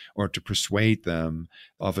them or to persuade them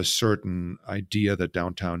of a certain idea that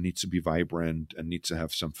downtown needs to be vibrant and needs to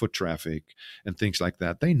have some foot traffic and things like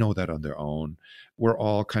that. They know that on their own. We're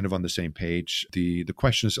all kind of on the same page. The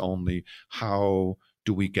question is only, how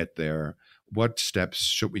do we get there? What steps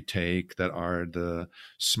should we take that are the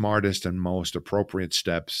smartest and most appropriate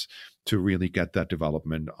steps to really get that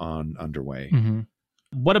development underway? Mm-hmm.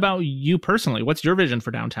 What about you personally? What's your vision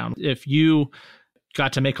for downtown? If you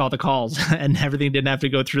got to make all the calls and everything didn't have to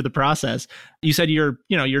go through the process, you said you're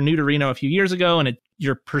new to Reno a few years ago, and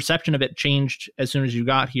your perception of it changed as soon as you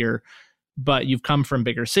got here. But you've come from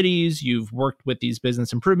bigger cities, you've worked with these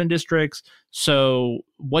business improvement districts. So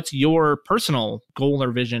what's your personal goal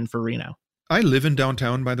or vision for Reno? I live in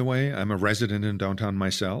downtown, by the way. I'm a resident in downtown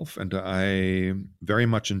myself, and I very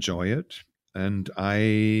much enjoy it. And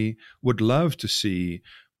I would love to see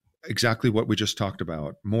exactly what we just talked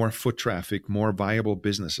about, more foot traffic, more viable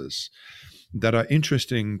businesses that are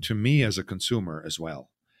interesting to me as a consumer as well.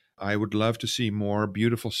 I would love to see more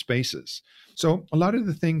beautiful spaces. So a lot of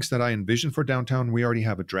the things that I envision for downtown, we already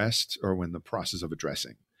have addressed or we're in the process of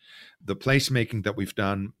addressing. The placemaking that we've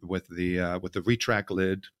done with the retract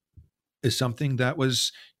lid is something that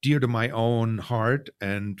was dear to my own heart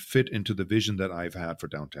and fit into the vision that I've had for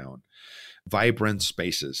downtown. Vibrant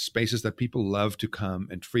spaces that people love to come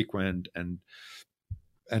and frequent and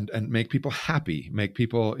make people happy, make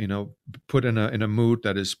people, put in a mood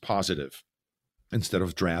that is positive instead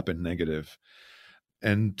of drab and negative.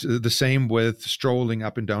 And the same with strolling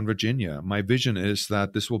up and down Virginia. My vision is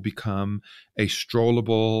that this will become a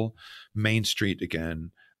strollable main street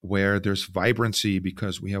again, where there's vibrancy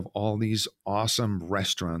because we have all these awesome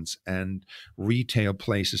restaurants and retail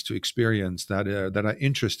places to experience that are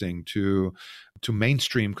interesting to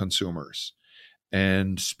mainstream consumers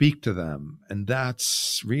and speak to them. And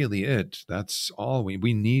that's really it. That's all we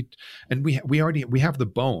need. And we have the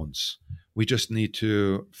bones. We just need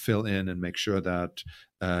to fill in and make sure that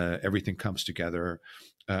everything comes together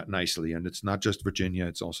nicely. And it's not just Virginia,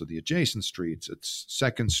 it's also the adjacent streets. It's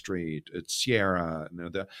 2nd Street, it's Sierra.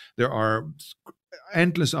 There are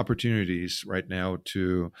endless opportunities right now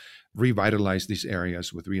to revitalize these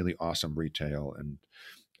areas with really awesome retail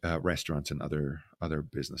and restaurants and other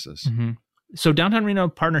businesses. Mm-hmm. So Downtown Reno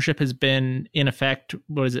partnership has been in effect,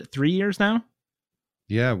 3 years now?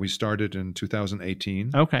 Yeah, we started in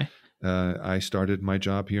 2018. Okay. I started my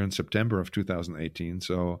job here in September of 2018,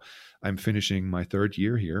 so I'm finishing my 3rd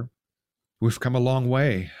year here. We've come a long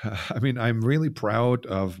way. I mean, I'm really proud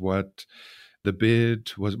of what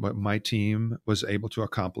what my team was able to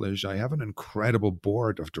accomplish. I have an incredible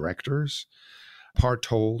board of directors. Part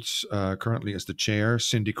Tolles currently is the chair.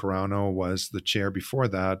 Cindy Carano was the chair before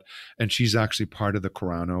that, and she's actually part of the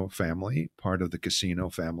Carano family, part of the casino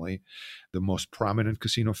family, the most prominent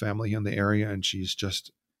casino family in the area, and she's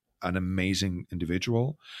just an amazing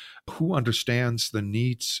individual who understands the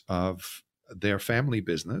needs of their family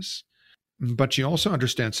business, but she also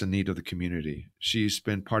understands the need of the community. She's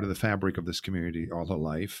been part of the fabric of this community all her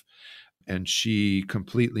life, and she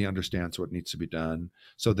completely understands what needs to be done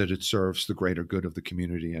so that it serves the greater good of the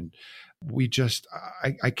community. And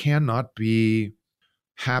I cannot be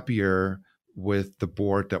happier with the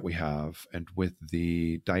board that we have and with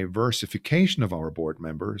the diversification of our board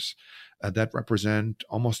members that represent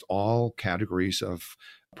almost all categories of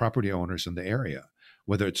property owners in the area,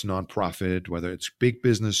 whether it's nonprofit, whether it's big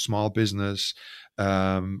business, small business,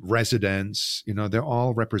 residents, they're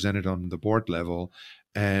all represented on the board level.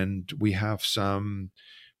 And we have some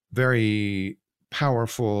very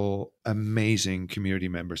powerful, amazing community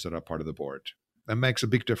members that are part of the board. That makes a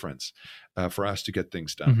big difference for us to get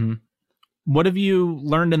things done. Mm-hmm. What have you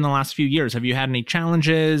learned in the last few years? Have you had any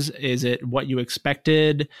challenges? Is it what you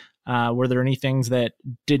expected? Were there any things that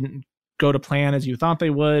didn't go to plan as you thought they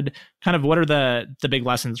would? Kind of what are the big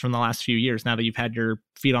lessons from the last few years now that you've had your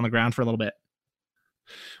feet on the ground for a little bit?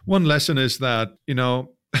 One lesson is that,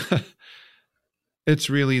 it's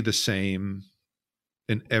really the same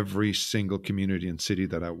in every single community and city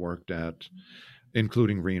that I worked at,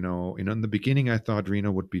 including Reno. In the beginning, I thought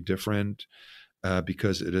Reno would be different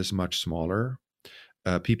because it is much smaller.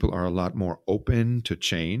 People are a lot more open to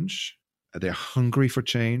change. They're hungry for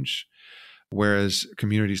change. Whereas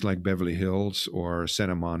communities like Beverly Hills or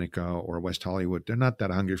Santa Monica or West Hollywood, they're not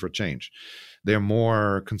that hungry for change. They're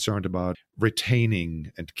more concerned about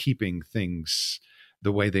retaining and keeping things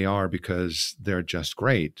the way they are because they're just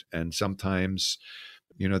great. And sometimes,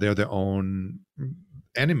 they're their own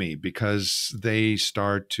enemy because they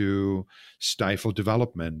start to stifle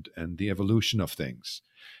development and the evolution of things.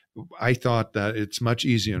 I thought that it's much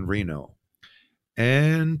easier in Reno.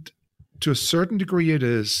 And to a certain degree it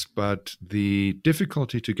is, but the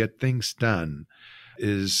difficulty to get things done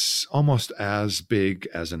is almost as big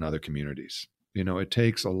as in other communities. It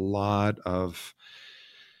takes a lot of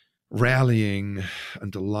rallying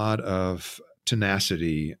and a lot of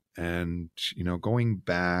tenacity and, going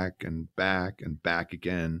back and back and back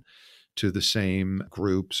again to the same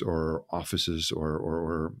groups or offices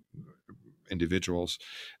or individuals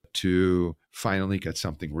to finally get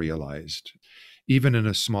something realized. Even in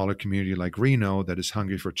a smaller community like Reno that is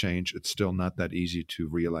hungry for change, it's still not that easy to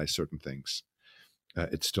realize certain things.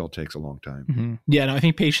 It still takes a long time. Mm-hmm. Yeah, no, I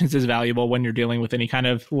think patience is valuable when you're dealing with any kind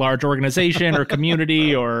of large organization or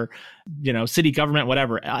community or, city government,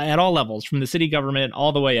 whatever, at all levels, from the city government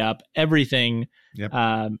all the way up, everything, Yep.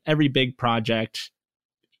 Every big project,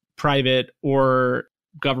 private or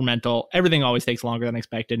governmental, everything always takes longer than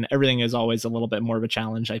expected. And everything is always a little bit more of a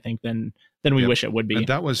challenge, I think, than we wish it would be. And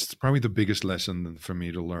that was probably the biggest lesson for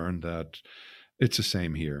me to learn, that it's the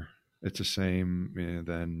same here. It's the same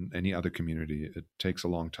than any other community. It takes a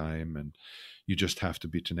long time, and you just have to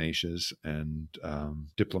be tenacious and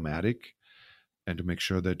diplomatic, and to make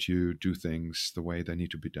sure that you do things the way they need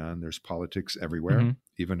to be done. There's politics everywhere,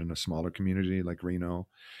 even in a smaller community like Reno,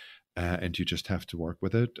 and you just have to work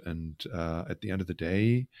with it. And at the end of the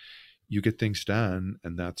day, you get things done,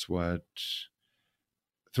 and that's what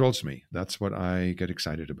thrills me. That's what I get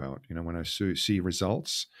excited about. When I see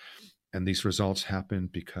results. And these results happen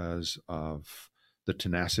because of the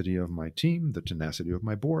tenacity of my team, the tenacity of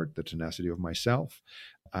my board, the tenacity of myself.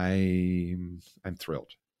 I'm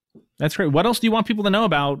thrilled. That's great. What else do you want people to know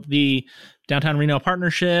about the Downtown Reno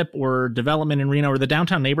partnership or development in Reno or the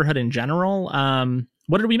downtown neighborhood in general?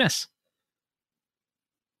 What did we miss?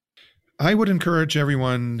 I would encourage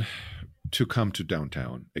everyone to come to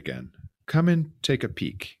downtown again. Come and take a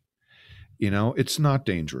peek. It's not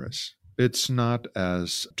dangerous. It's not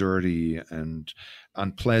as dirty and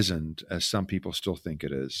unpleasant as some people still think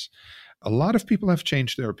it is. A lot of people have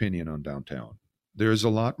changed their opinion on downtown. There's a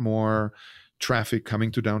lot more traffic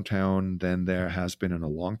coming to downtown than there has been in a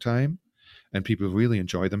long time, and people really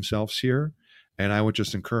enjoy themselves here. And I would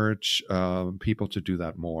just encourage people to do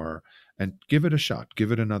that more and give it a shot,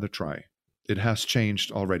 give it another try. It has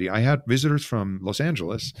changed already. I had visitors from Los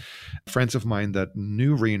Angeles, friends of mine that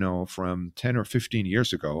knew Reno from 10 or 15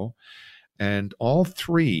 years ago. And all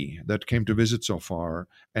three that came to visit so far,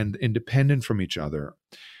 and independent from each other,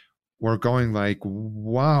 were going like,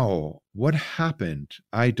 wow, what happened?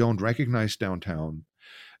 I don't recognize downtown.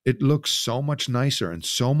 It looks so much nicer and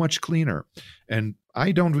so much cleaner. And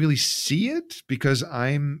I don't really see it because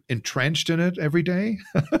I'm entrenched in it every day.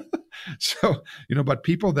 So, but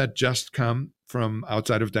people that just come from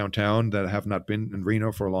outside of downtown that have not been in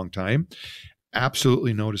Reno for a long time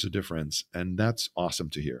absolutely notice a difference. And that's awesome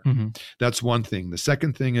to hear. That's one thing. The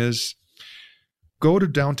second thing is go to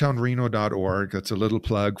downtownreno.org. That's a little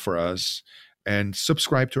plug for us, and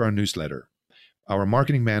subscribe to our newsletter. Our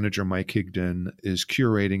marketing manager, Mike Higdon, is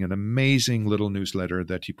curating an amazing little newsletter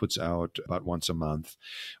that he puts out about once a month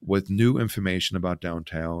with new information about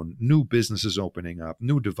downtown, new businesses opening up,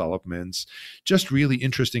 new developments, just really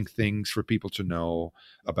interesting things for people to know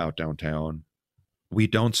about downtown. We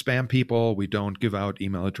don't spam people. We don't give out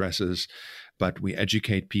email addresses, but we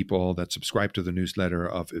educate people that subscribe to the newsletter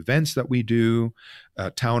of events that we do,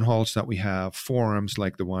 town halls that we have, forums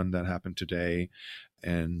like the one that happened today.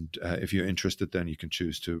 And if you're interested, then you can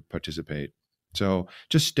choose to participate. So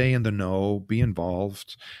just stay in the know, be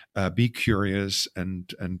involved, be curious, and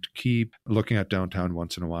keep looking at downtown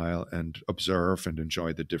once in a while and observe and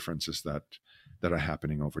enjoy the differences that are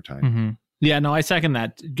happening over time. Yeah, no, I second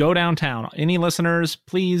that. Go downtown. Any listeners,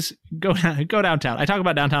 please go downtown. I talk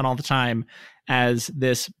about downtown all the time as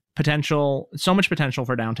this potential, so much potential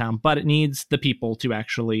for downtown, but it needs the people to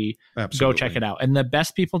actually go check it out. And the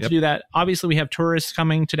best people to do that, obviously we have tourists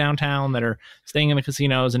coming to downtown that are staying in the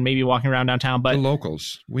casinos and maybe walking around downtown, but the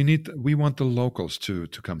locals, we want the locals to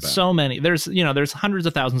come back. So many, there's hundreds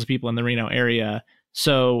of thousands of people in the Reno area.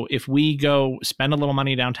 So if we go spend a little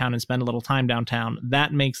money downtown and spend a little time downtown,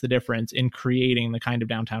 that makes the difference in creating the kind of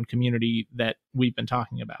downtown community that we've been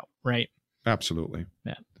talking about, right? Absolutely.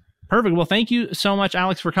 Yeah. Perfect. Well, thank you so much,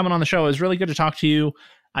 Alex, for coming on the show. It was really good to talk to you.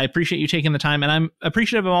 I appreciate you taking the time, and I'm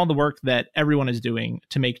appreciative of all the work that everyone is doing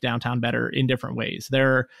to make downtown better in different ways.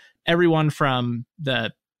 Everyone from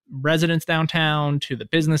the residents downtown to the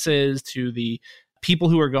businesses to the people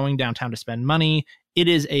who are going downtown to spend money. It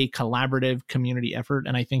is a collaborative community effort,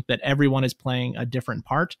 and I think that everyone is playing a different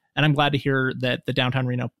part. And I'm glad to hear that the Downtown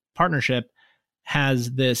Reno Partnership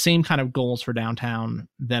has the same kind of goals for downtown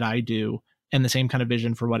that I do and the same kind of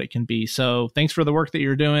vision for what it can be. So thanks for the work that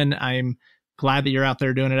you're doing. I'm glad that you're out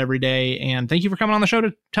there doing it every day. And thank you for coming on the show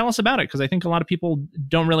to tell us about it, because I think a lot of people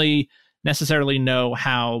don't really necessarily know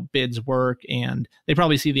how bids work, and they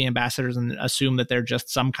probably see the ambassadors and assume that they're just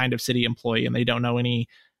some kind of city employee, and they don't know any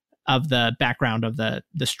of the background of the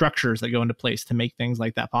structures that go into place to make things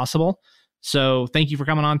like that possible. So thank you for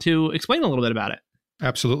coming on to explain a little bit about it.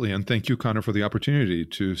 Absolutely. And thank you, Connor, for the opportunity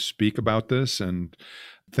to speak about this. And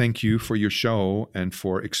thank you for your show and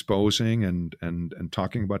for exposing and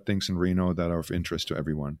talking about things in Reno that are of interest to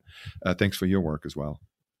everyone. Thanks for your work as well.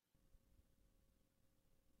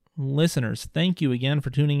 Listeners, thank you again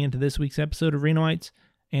for tuning into this week's episode of Renoites,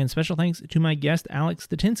 and special thanks to my guest, Alex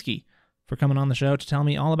Statinsky, for coming on the show to tell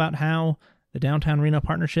me all about how the Downtown Reno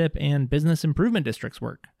Partnership and Business Improvement Districts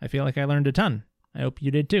work. I feel like I learned a ton. I hope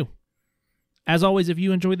you did too. As always, if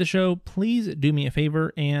you enjoyed the show, please do me a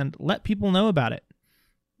favor and let people know about it.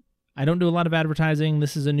 I don't do a lot of advertising.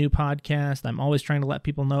 This is a new podcast. I'm always trying to let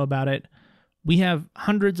people know about it. We have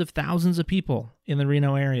hundreds of thousands of people in the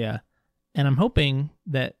Reno area, and I'm hoping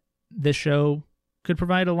that this show could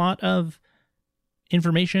provide a lot of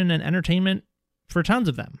information and entertainment for tons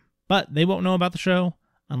of them. But they won't know about the show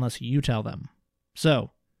unless you tell them.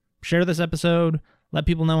 So, share this episode, let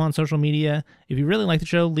people know on social media. If you really like the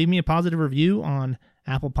show, leave me a positive review on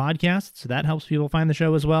Apple Podcasts. That helps people find the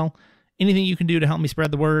show as well. Anything you can do to help me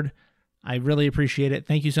spread the word, I really appreciate it.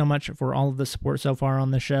 Thank you so much for all of the support so far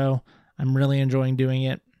on the show. I'm really enjoying doing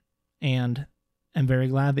it, and I'm very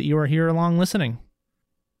glad that you are here along listening.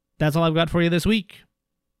 That's all I've got for you this week.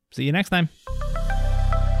 See you next time.